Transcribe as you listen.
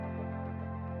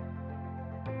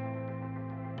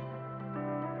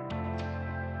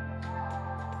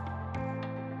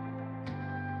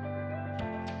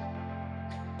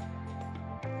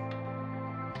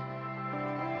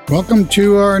Welcome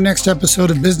to our next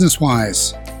episode of Business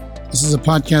Wise. This is a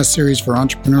podcast series for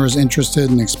entrepreneurs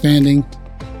interested in expanding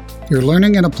through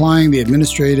learning and applying the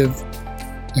administrative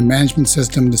and management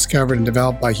system discovered and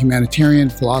developed by humanitarian,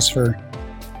 philosopher,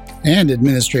 and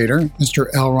administrator, Mr.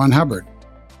 L. Ron Hubbard.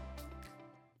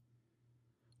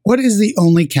 What is the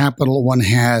only capital one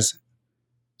has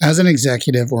as an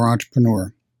executive or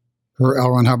entrepreneur? Per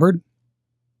L. Ron Hubbard?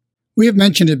 We have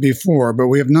mentioned it before, but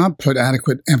we have not put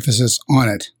adequate emphasis on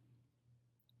it.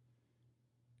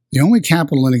 The only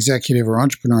capital an executive or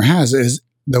entrepreneur has is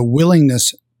the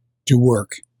willingness to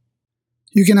work.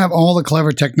 You can have all the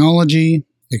clever technology,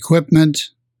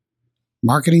 equipment,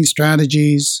 marketing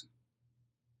strategies,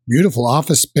 beautiful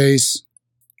office space,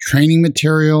 training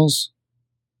materials,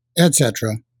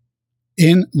 etc.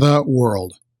 in the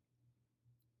world.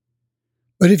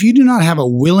 But if you do not have a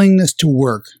willingness to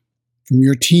work from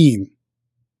your team,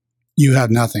 you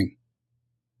have nothing.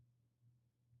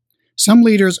 Some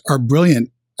leaders are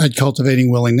brilliant at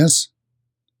cultivating willingness.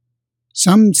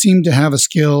 Some seem to have a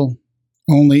skill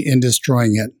only in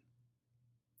destroying it.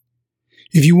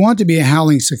 If you want to be a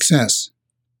howling success,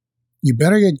 you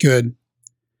better get good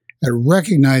at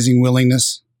recognizing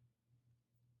willingness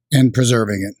and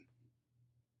preserving it.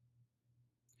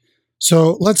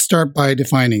 So let's start by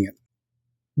defining it.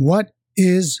 What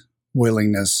is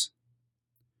willingness?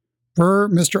 Per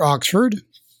Mr. Oxford,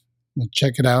 we'll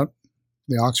check it out,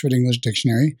 the Oxford English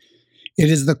Dictionary, it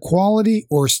is the quality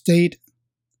or state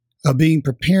of being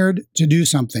prepared to do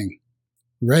something,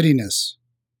 readiness.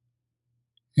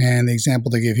 And the example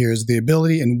they give here is the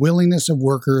ability and willingness of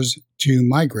workers to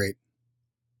migrate.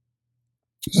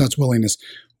 So that's willingness.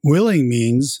 Willing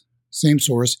means, same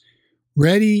source,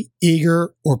 ready,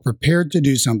 eager, or prepared to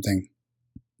do something.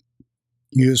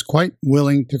 He is quite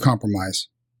willing to compromise.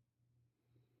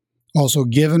 Also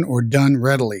given or done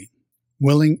readily,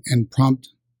 willing and prompt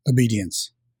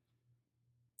obedience.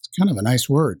 It's kind of a nice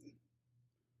word.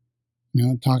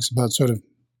 It talks about sort of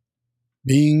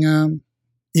being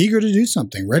eager to do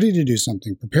something, ready to do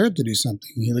something, prepared to do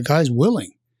something. The guy's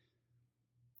willing.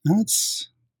 That's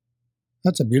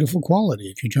a beautiful quality.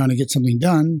 If you're trying to get something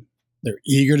done, they're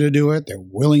eager to do it. They're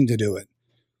willing to do it.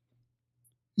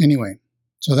 Anyway,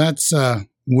 so that's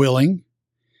willing.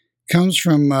 Comes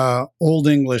from Old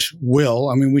English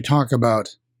will. We talk about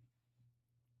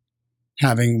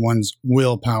having one's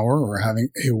willpower or having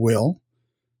a will.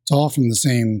 It's all from the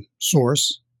same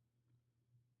source.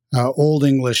 Old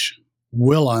English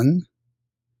willun,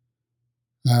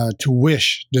 to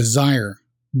wish, desire,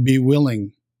 be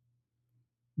willing,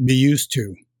 be used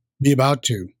to, be about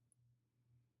to.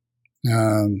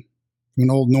 From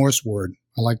an Old Norse word.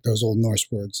 I like those Old Norse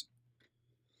words.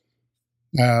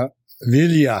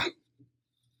 Vilja,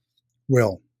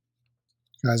 will.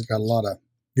 Guy's got a lot of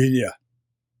vilja.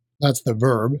 That's the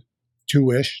verb, to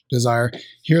wish, desire.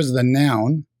 Here's the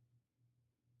noun,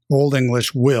 Old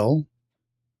English will,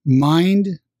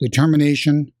 mind,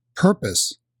 determination,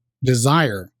 purpose,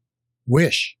 desire,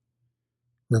 wish,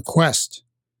 request,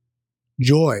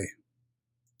 joy,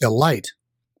 delight.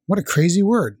 What a crazy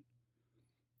word.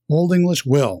 Old English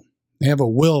will. They have a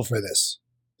will for this.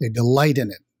 They delight in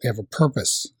it. They have a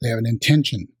purpose. They have an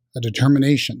intention, a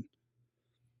determination.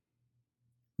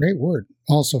 Great word.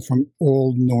 Also from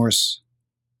Old Norse,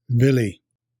 villi.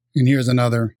 And here's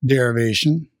another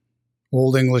derivation.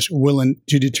 Old English willen,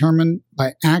 to determine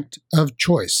by act of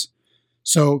choice.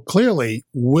 So clearly,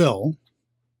 will,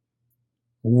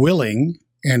 willing,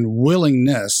 and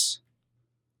willingness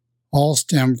all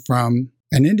stem from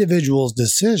an individual's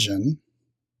decision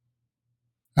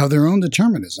of their own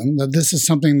determinism, that this is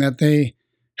something that they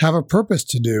have a purpose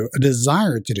to do, a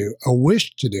desire to do, a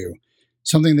wish to do,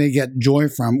 something they get joy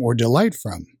from or delight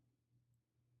from.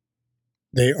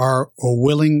 They are a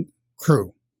willing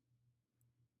crew.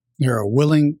 They're a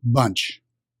willing bunch.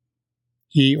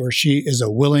 He or she is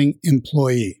a willing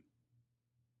employee.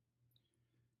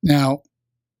 Now,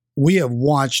 we have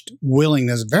watched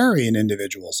willingness vary in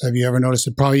individuals. Have you ever noticed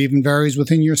it probably even varies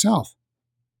within yourself?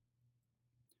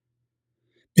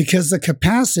 Because the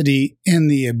capacity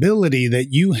and the ability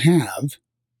that you have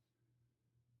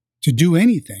to do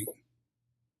anything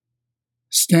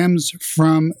stems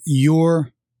from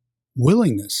your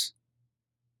willingness.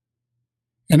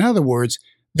 In other words,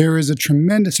 there is a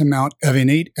tremendous amount of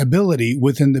innate ability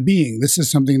within the being. This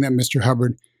is something that Mr.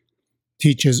 Hubbard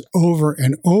teaches over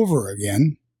and over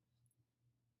again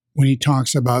when he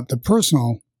talks about the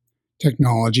personal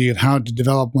technology of how to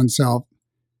develop oneself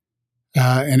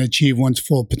and achieve one's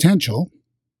full potential.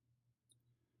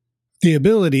 The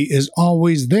ability is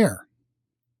always there,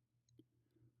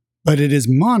 but it is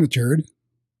monitored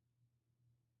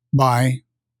by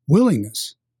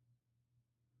willingness.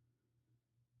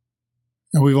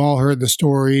 And we've all heard the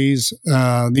stories.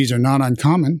 These are not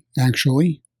uncommon,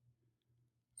 actually,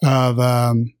 of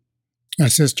a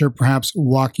sister perhaps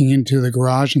walking into the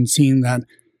garage and seeing that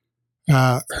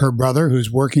her brother,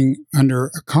 who's working under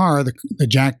a car, the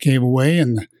jack gave away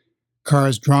and the car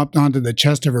is dropped onto the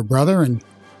chest of her brother, and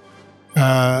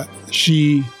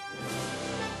she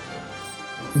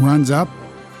runs up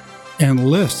and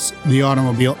lifts the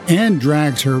automobile and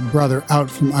drags her brother out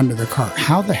from under the car.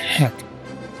 How the heck?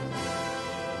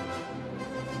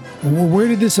 Well, where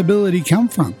did this ability come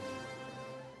from?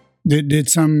 Did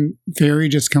some fairy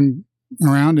just come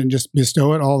around and just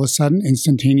bestow it all of a sudden,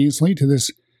 instantaneously, to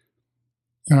this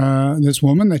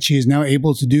woman, that she is now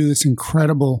able to do this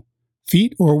incredible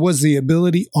feat? Or was the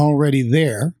ability already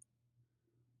there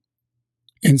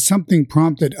and something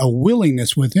prompted a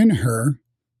willingness within her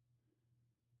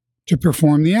to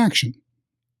perform the action?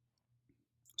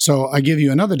 So I give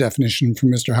you another definition from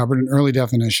Mr. Hubbard, an early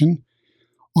definition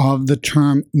of the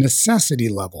term necessity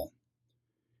level.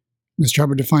 Mr.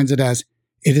 Hubbard defines it as,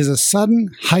 it is a sudden,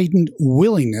 heightened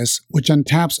willingness which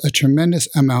untaps a tremendous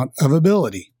amount of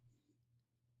ability.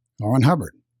 Lauren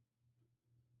Hubbard.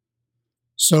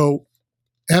 So,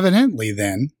 evidently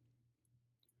then,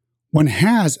 one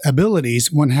has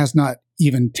abilities one has not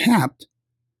even tapped,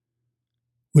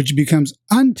 which becomes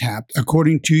untapped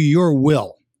according to your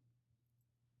will,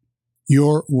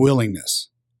 your willingness.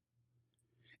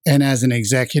 And as an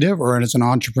executive or as an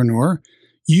entrepreneur,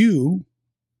 you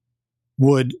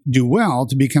would do well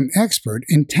to become expert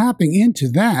in tapping into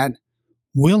that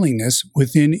willingness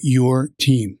within your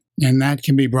team. And that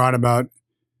can be brought about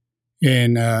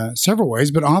in several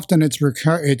ways, but often it's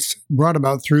brought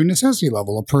about through necessity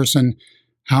level. A person,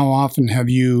 how often have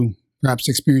you perhaps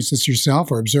experienced this yourself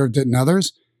or observed it in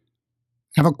others?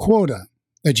 Have a quota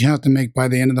that you have to make by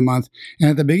the end of the month.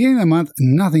 And at the beginning of the month,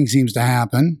 nothing seems to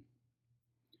happen.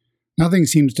 Nothing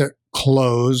seems to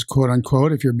close, quote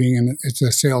unquote, if it's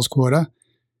a sales quota.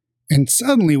 And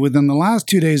suddenly, within the last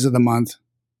 2 days of the month,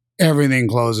 everything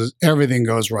closes, everything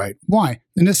goes right. Why?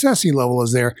 The necessity level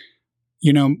is there.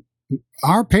 You know,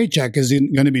 our paycheck is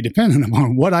going to be dependent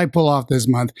upon what I pull off this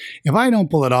month. If I don't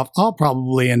pull it off, I'll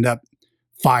probably end up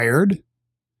fired.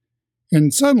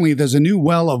 And suddenly there's a new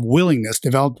well of willingness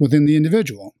developed within the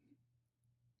individual.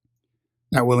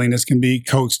 That willingness can be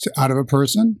coaxed out of a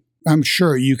person. I'm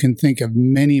sure you can think of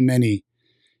many, many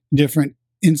different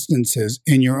instances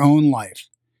in your own life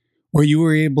where you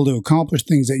were able to accomplish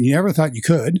things that you never thought you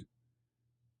could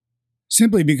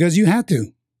simply because you had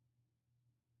to.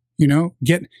 You know,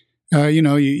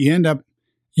 you end up,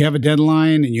 you have a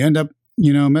deadline and you end up,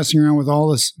 messing around with all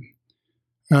this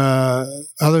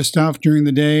other stuff during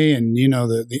the day. And,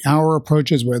 the hour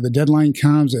approaches where the deadline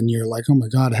comes and you're like, oh my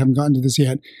God, I haven't gotten to this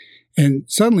yet. And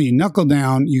suddenly you knuckle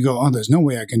down, you go, oh, there's no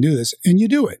way I can do this. And you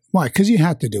do it. Why? Because you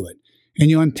had to do it. And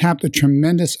you untapped a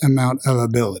tremendous amount of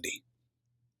ability.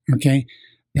 Okay?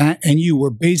 And you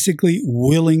were basically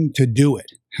willing to do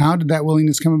it. How did that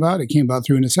willingness come about? It came about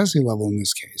through a necessity level in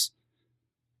this case.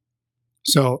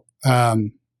 So a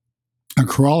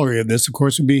corollary of this, of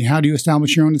course, would be, how do you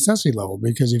establish your own necessity level?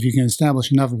 Because if you can establish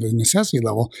enough of a necessity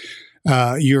level,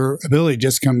 your ability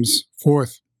just comes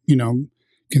forth,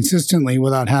 consistently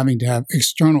without having to have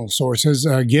external sources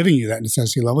giving you that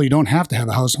necessity level. You don't have to have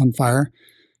a house on fire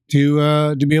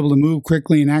to be able to move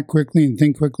quickly and act quickly and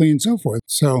think quickly and so forth.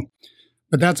 So,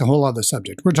 but that's a whole other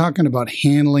subject. We're talking about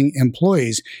handling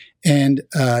employees and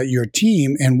your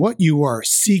team, and what you are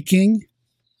seeking.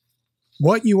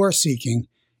 What you are seeking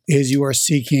is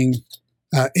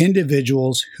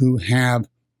individuals who have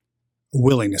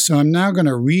willingness. So I'm now going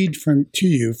to read to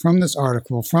you from this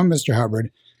article from Mr.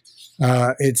 Hubbard.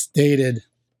 It's dated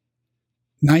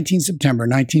 19 September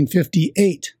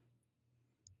 1958.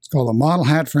 It's called A Model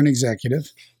Hat for an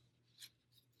Executive.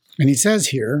 And he says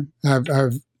here,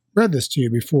 I've read this to you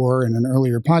before in an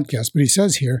earlier podcast, but he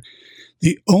says here,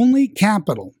 the only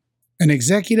capital an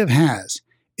executive has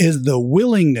is the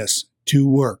willingness to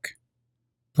work.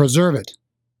 Preserve it.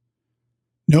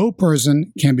 No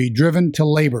person can be driven to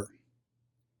labor,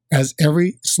 as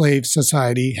every slave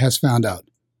society has found out.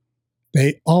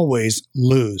 They always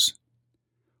lose.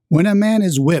 When a man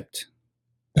is whipped,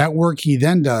 that work he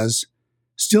then does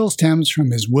still stems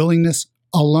from his willingness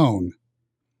alone.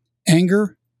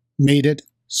 Anger made it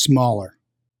smaller.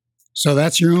 So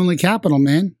that's your only capital,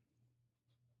 man.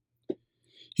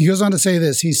 He goes on to say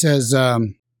this. He says,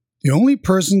 the only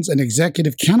persons an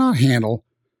executive cannot handle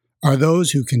are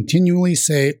those who continually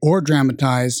say or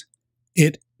dramatize,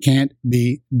 it can't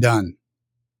be done.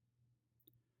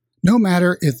 No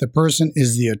matter if the person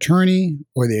is the attorney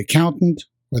or the accountant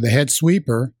or the head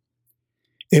sweeper,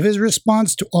 If his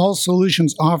response to all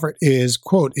solutions offered is,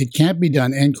 quote, "it can't be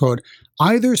done," end quote,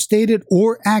 either stated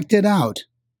or acted out,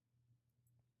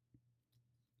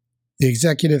 the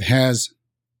executive has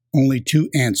only two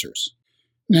answers.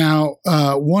 Now,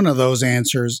 one of those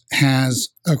answers has,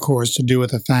 of course, to do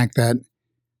with the fact that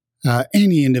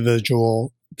any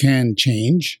individual can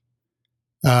change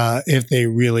if they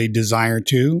really desire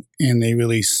to and they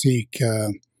really seek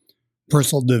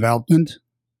personal development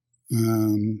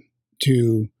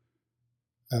to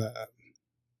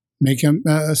make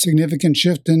a significant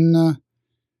shift in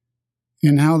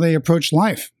how they approach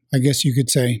life, I guess you could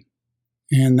say.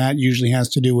 And that usually has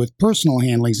to do with personal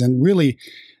handlings. And really,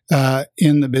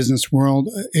 in the business world,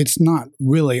 it's not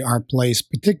really our place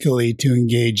particularly to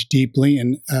engage deeply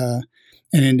in an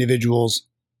individual's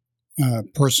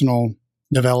personal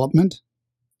development.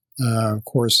 Of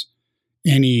course,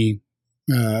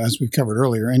 as we've covered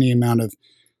earlier, any amount of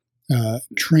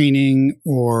training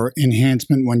or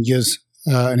enhancement one gives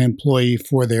an employee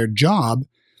for their job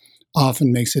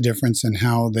often makes a difference in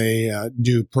how they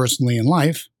do personally in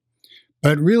life.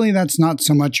 But really, that's not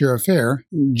so much your affair.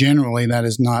 Generally, that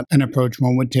is not an approach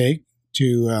one would take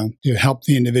to help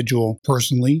the individual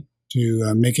personally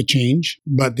to make a change.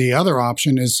 But the other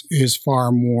option is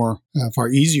far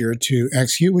easier to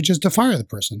execute, which is to fire the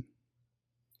person.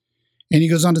 And he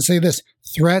goes on to say this: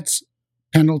 threats,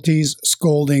 penalties,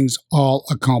 scoldings all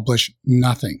accomplish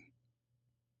nothing.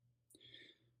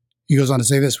 He goes on to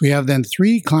say this: we have then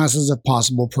three classes of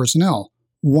possible personnel.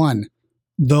 1,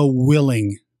 the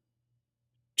willing.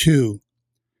 2,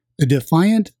 the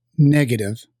defiant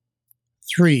negative.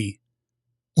 3,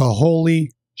 the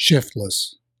wholly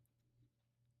shiftless.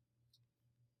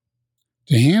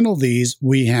 To handle these,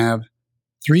 we have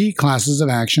three classes of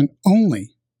action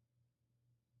only,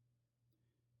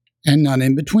 and none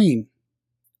in between.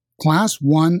 Class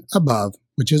 1 above,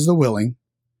 which is the willing,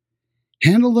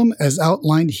 handle them as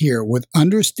outlined here with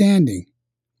understanding,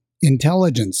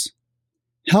 intelligence,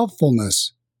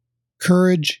 helpfulness,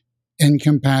 courage, and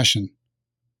compassion.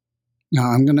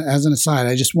 Now, I'm going to, as an aside,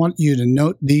 I just want you to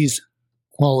note these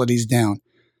qualities down: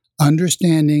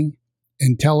 understanding,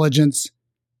 intelligence,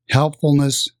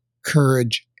 helpfulness,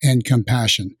 courage, and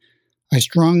compassion. I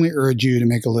strongly urge you to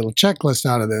make a little checklist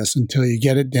out of this until you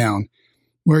get it down,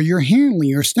 where you're handling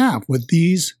your staff with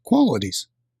these qualities,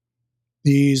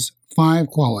 these 5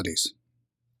 qualities.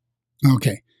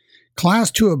 Okay, class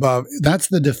 2 above, that's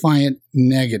the defiant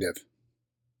negative.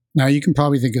 Now, you can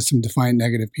probably think of some defiant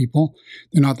negative people.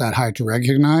 They're not that hard to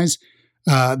recognize.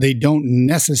 They don't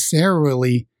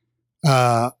necessarily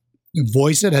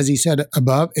voice it, as he said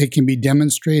above. It can be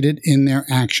demonstrated in their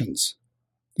actions.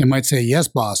 They might say, "Yes,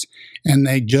 boss," and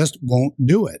they just won't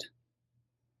do it.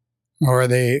 Or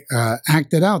they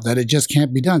act it out that it just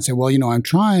can't be done. Say, "Well, I'm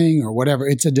trying," or whatever.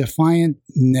 It's a defiant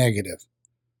negative.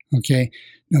 Okay?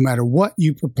 No matter what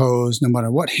you propose, no matter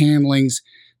what handlings,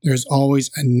 there's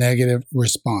always a negative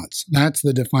response. That's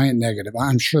the defiant negative.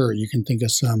 I'm sure you can think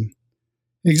of some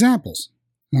examples.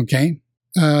 Okay?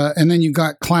 And then you've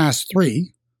got class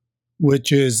 3,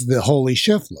 which is the wholly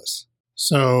shiftless.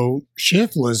 So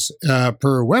shiftless,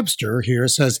 per Webster here,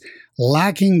 says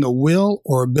lacking the will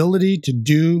or ability to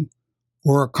do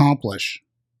or accomplish.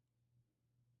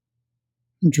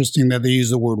 Interesting that they use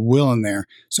the word will in there.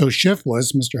 So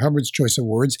shiftless, Mr. Hubbard's choice of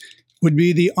words, would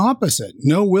be the opposite: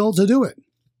 no will to do it.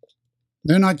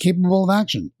 They're not capable of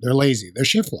action. They're lazy. They're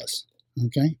shiftless.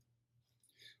 Okay?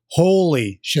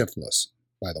 Wholly shiftless,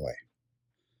 by the way.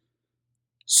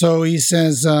 So he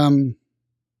says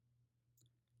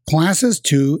classes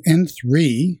 2 and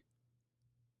 3.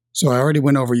 So I already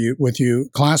went over with you.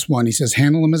 Class 1, he says,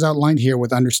 handle them as outlined here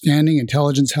with understanding,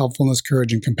 intelligence, helpfulness,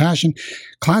 courage, and compassion.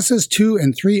 Classes 2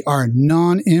 and 3 are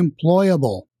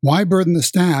non-employable. Why burden the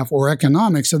staff or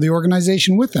economics of the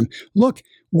organization with them? Look,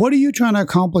 what are you trying to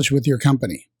accomplish with your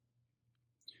company?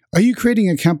 Are you creating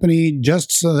a company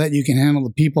just so that you can handle the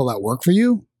people that work for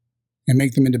you and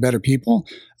make them into better people?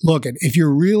 Look, if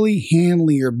you're really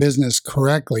handling your business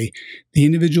correctly, the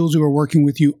individuals who are working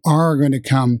with you are going to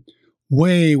come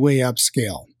way, way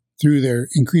upscale through their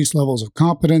increased levels of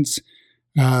competence,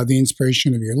 the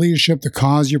inspiration of your leadership, the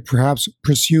cause you're perhaps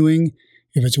pursuing,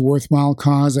 if it's a worthwhile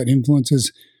cause that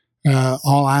influences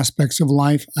all aspects of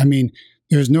life. I mean,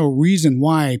 there's no reason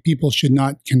why people should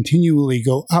not continually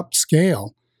go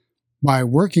upscale by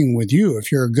working with you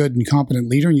if you're a good and competent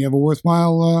leader and you have a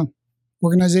worthwhile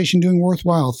organization doing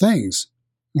worthwhile things.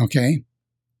 Okay?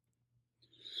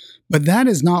 But that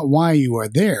is not why you are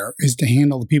there, is to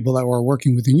handle the people that are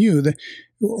working within you, that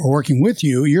are working with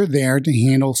you. You're there to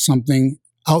handle something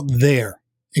out there,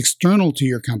 external to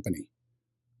your company.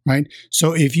 right?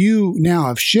 So if you now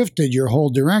have shifted your whole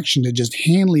direction to just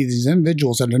handling these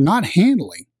individuals that are not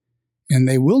handling, and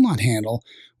they will not handle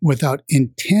without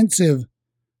intensive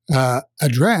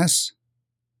address,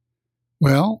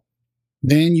 well,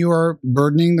 then you are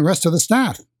burdening the rest of the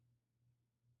staff.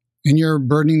 And you're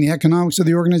burdening the economics of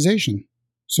the organization.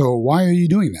 So why are you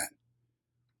doing that?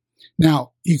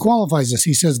 Now, he qualifies this.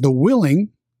 He says the willing,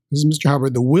 this is Mr.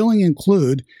 Hubbard, the willing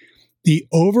include the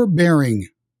overbearing,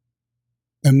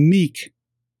 the meek,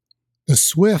 the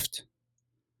swift,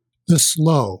 the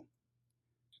slow,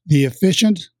 the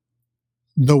efficient,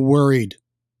 the worried.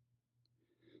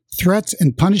 Threats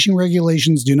and punishing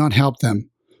regulations do not help them,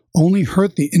 only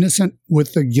hurt the innocent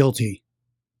with the guilty.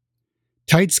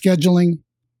 Tight scheduling,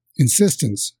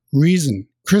 insistence, reason,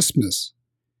 crispness,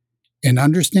 and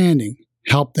understanding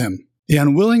help them. The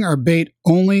unwilling are bait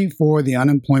only for the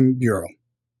Unemployment Bureau.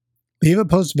 Leave a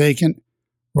post vacant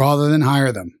rather than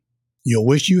hire them. You'll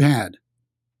wish you had.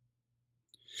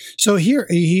 So here,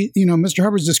 Mr.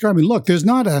 Hubbard's describing, look, there's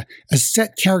not a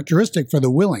set characteristic for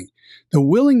the willing. The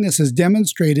willingness is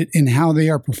demonstrated in how they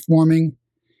are performing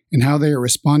and how they are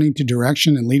responding to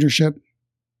direction and leadership,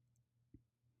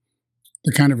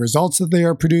 the kind of results that they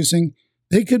are producing.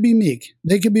 They could be meek.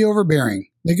 They could be overbearing.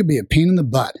 They could be a pain in the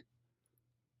butt.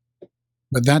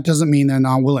 But that doesn't mean they're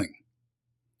not willing.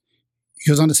 He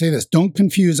goes on to say this, don't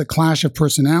confuse a clash of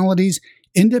personalities,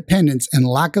 independence, and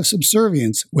lack of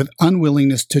subservience with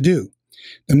unwillingness to do.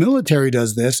 The military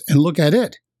does this, and look at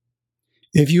it.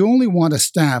 If you only want a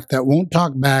staff that won't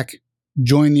talk back,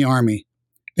 join the Army.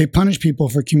 They punish people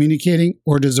for communicating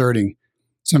or deserting.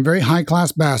 Some very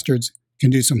high-class bastards can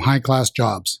do some high-class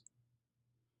jobs.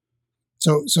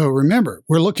 So remember,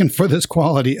 we're looking for this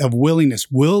quality of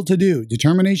willingness, will to do,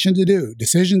 determination to do,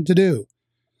 decision to do.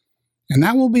 And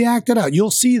that will be acted out. You'll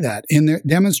see that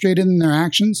demonstrated in their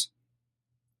actions.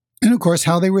 And of course,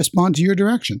 how they respond to your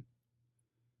direction.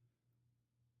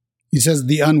 He says,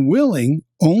 the unwilling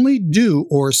only do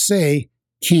or say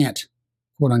can't,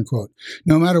 quote unquote,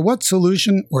 no matter what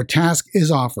solution or task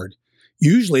is offered.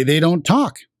 Usually they don't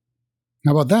talk.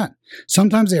 How about that?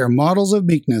 Sometimes they are models of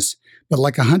meekness, but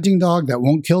like a hunting dog that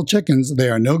won't kill chickens, they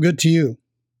are no good to you.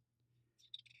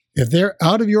 If they're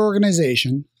out of your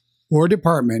organization or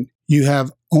department, you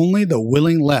have only the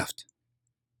willing left.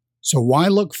 So why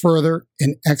look further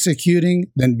in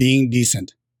executing than being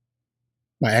decent?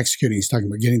 By executing, he's talking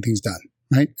about getting things done,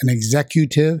 right? An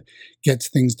executive gets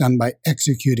things done by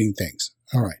executing things.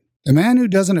 All right. The man who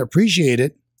doesn't appreciate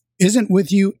it isn't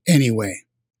with you anyway.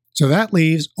 So that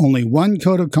leaves only one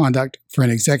code of conduct for an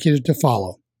executive to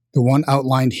follow, the one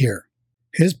outlined here.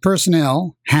 His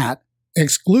personnel hat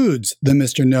excludes the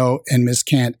Mr. No and Miss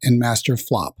Can't and Master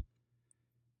Flop.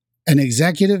 An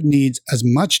executive needs as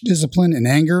much discipline and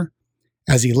anger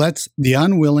as he lets the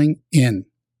unwilling in.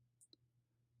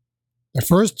 The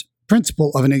first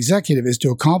principle of an executive is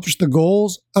to accomplish the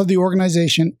goals of the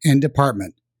organization and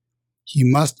department. He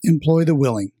must employ the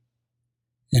willing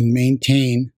and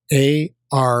maintain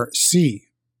ARC. I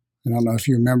don't know if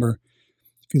you remember,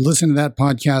 if you listened to that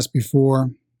podcast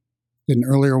before, did an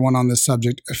earlier one on this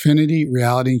subject, affinity,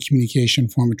 reality, and communication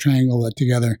form a triangle that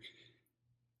together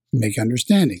make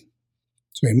understanding.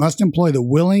 So he must employ the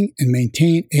willing and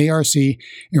maintain ARC, and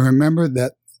remember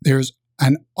that there's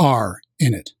an R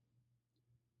in it.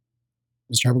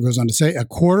 Mr. Hubbard goes on to say, a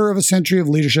quarter of a century of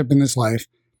leadership in this life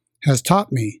has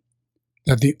taught me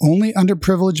that the only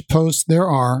underprivileged posts there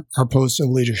are posts of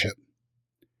leadership.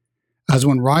 As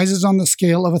one rises on the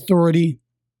scale of authority,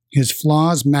 his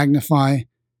flaws magnify,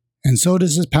 and so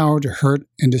does his power to hurt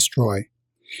and destroy.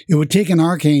 It would take an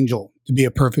archangel to be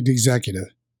a perfect executive.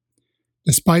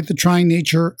 Despite the trying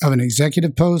nature of an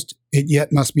executive post, it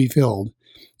yet must be filled,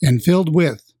 and filled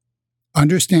with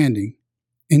understanding,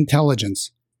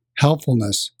 intelligence,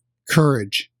 helpfulness,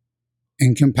 courage,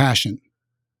 and compassion.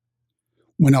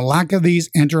 When a lack of these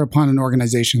enter upon an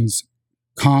organization's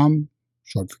comm,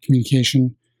 short for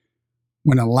communication,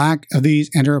 when a lack of these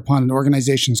enter upon an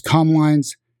organization's comm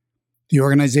lines, the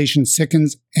organization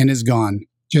sickens and is gone,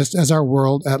 just as our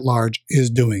world at large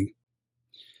is doing.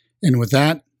 And with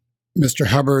that, Mr.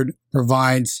 Hubbard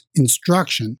provides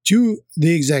instruction to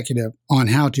the executive on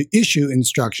how to issue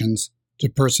instructions to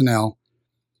personnel.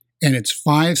 And it's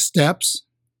 5 steps.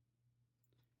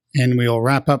 And we'll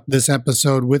wrap up this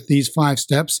episode with these 5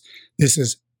 steps. This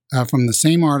is from the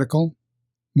same article,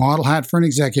 Model Hat for an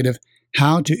Executive,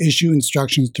 How to Issue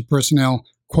Instructions to Personnel.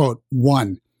 Quote,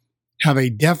 1. Have a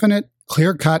definite,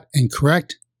 clear-cut, and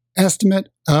correct estimate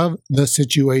of the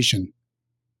situation.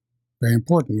 Very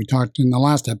important. We talked in the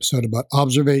last episode about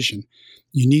observation.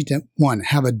 You need to, 1,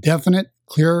 have a definite,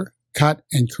 clear-cut,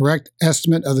 and correct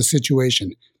estimate of the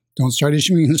situation. Don't start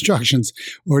issuing instructions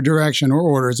or direction or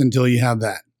orders until you have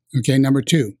that. Okay, number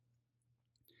 2,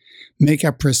 make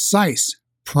a precise,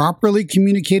 properly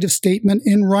communicative statement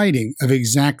in writing of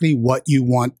exactly what you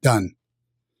want done.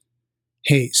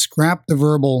 Hey, scrap the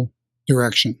verbal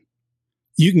direction.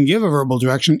 You can give a verbal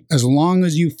direction as long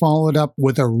as you follow it up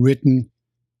with a written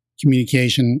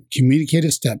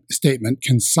communicative statement,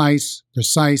 concise,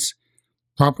 precise,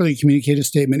 properly communicative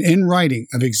statement in writing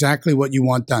of exactly what you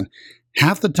want done.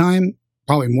 Half the time,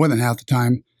 probably more than half the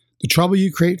time, the trouble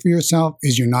you create for yourself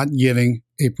is you're not giving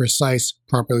a precise,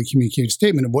 properly communicated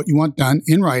statement of what you want done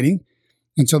in writing.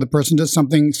 And so the person does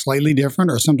something slightly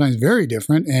different or sometimes very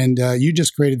different, and you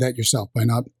just created that yourself by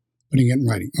not putting it in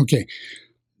writing. Okay.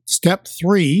 Step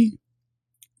 3,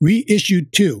 reissue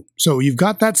 2. So you've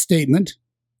got that statement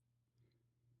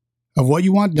of what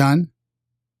you want done.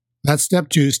 That's step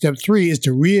 2. Step 3 is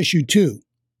to reissue 2.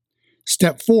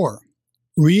 Step 4,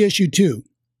 reissue 2.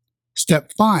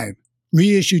 Step 5,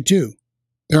 reissue 2.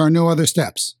 There are no other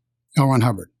steps. L. Ron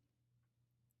Hubbard.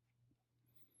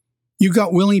 You've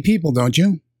got willing people, don't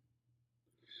you?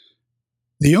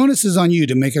 The onus is on you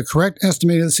to make a correct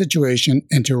estimate of the situation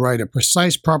and to write a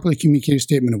precise, properly communicated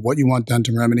statement of what you want done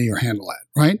to remedy or handle that,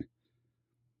 right?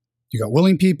 You got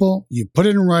willing people, you put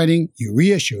it in writing, you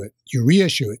reissue it, you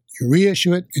reissue it, you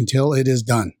reissue it until it is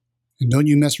done. And don't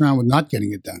you mess around with not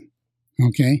getting it done,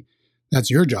 okay?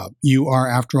 That's your job. You are,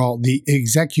 after all, the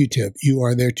executive. You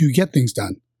are there to get things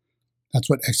done. That's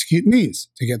what execute means,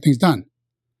 to get things done.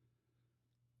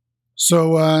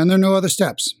 So, and there are no other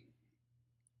steps.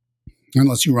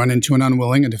 Unless you run into an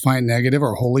unwilling, a defiant negative,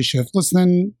 or wholly shiftless,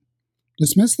 then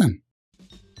dismiss them.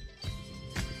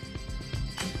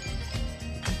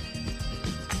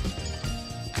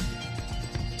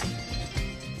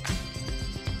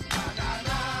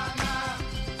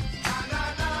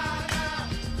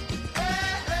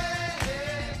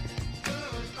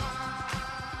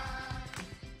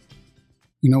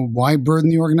 Why burden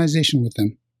the organization with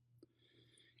them?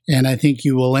 And I think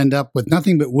you will end up with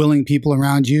nothing but willing people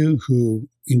around you who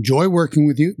enjoy working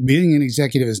with you. Being an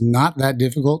executive is not that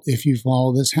difficult if you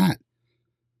follow this hat.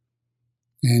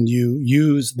 And you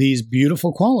use these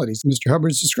beautiful qualities Mr.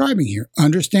 Hubbard is describing here: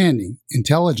 understanding,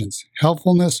 intelligence,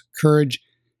 helpfulness, courage,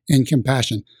 and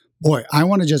compassion. Boy, I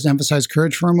want to just emphasize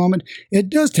courage for a moment. It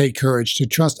does take courage to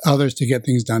trust others to get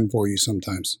things done for you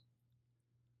sometimes.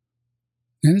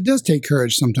 And it does take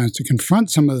courage sometimes to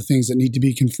confront some of the things that need to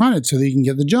be confronted so that you can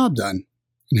get the job done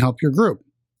and help your group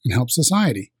and help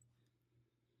society.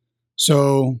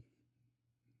 So,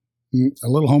 a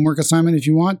little homework assignment if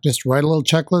you want. Just write a little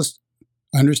checklist: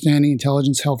 understanding,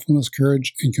 intelligence, helpfulness,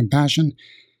 courage, and compassion.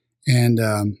 And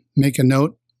make a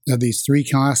note of these 3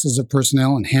 classes of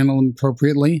personnel and handle them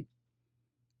appropriately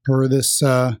per this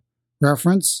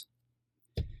reference.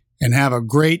 And have a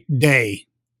great day.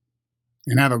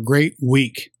 And have a great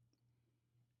week.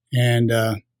 And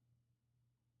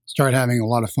start having a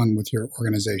lot of fun with your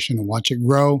organization and watch it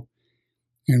grow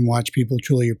and watch people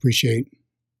truly appreciate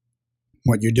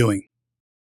what you're doing.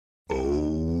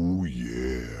 Oh,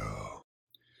 yeah.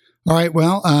 All right,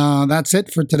 well, that's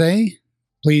it for today.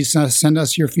 Please send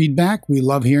us your feedback. We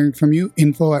love hearing from you.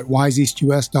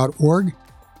 info@wiseeastus.org.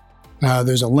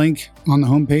 There's a link on the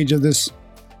homepage of this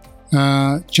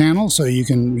channel, so you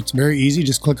can, it's very easy,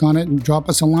 just click on it and drop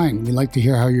us a line. We like to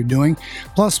hear how you're doing.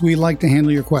 Plus, we like to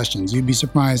handle your questions. You'd be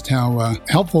surprised how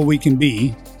helpful we can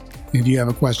be if you have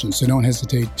a question, so don't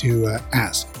hesitate to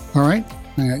ask. All right?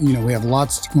 We have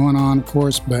lots going on, of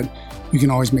course, but you can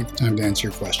always make the time to answer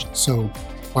your questions, so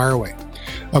fire away.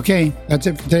 Okay, that's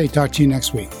it for today. Talk to you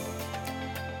next week.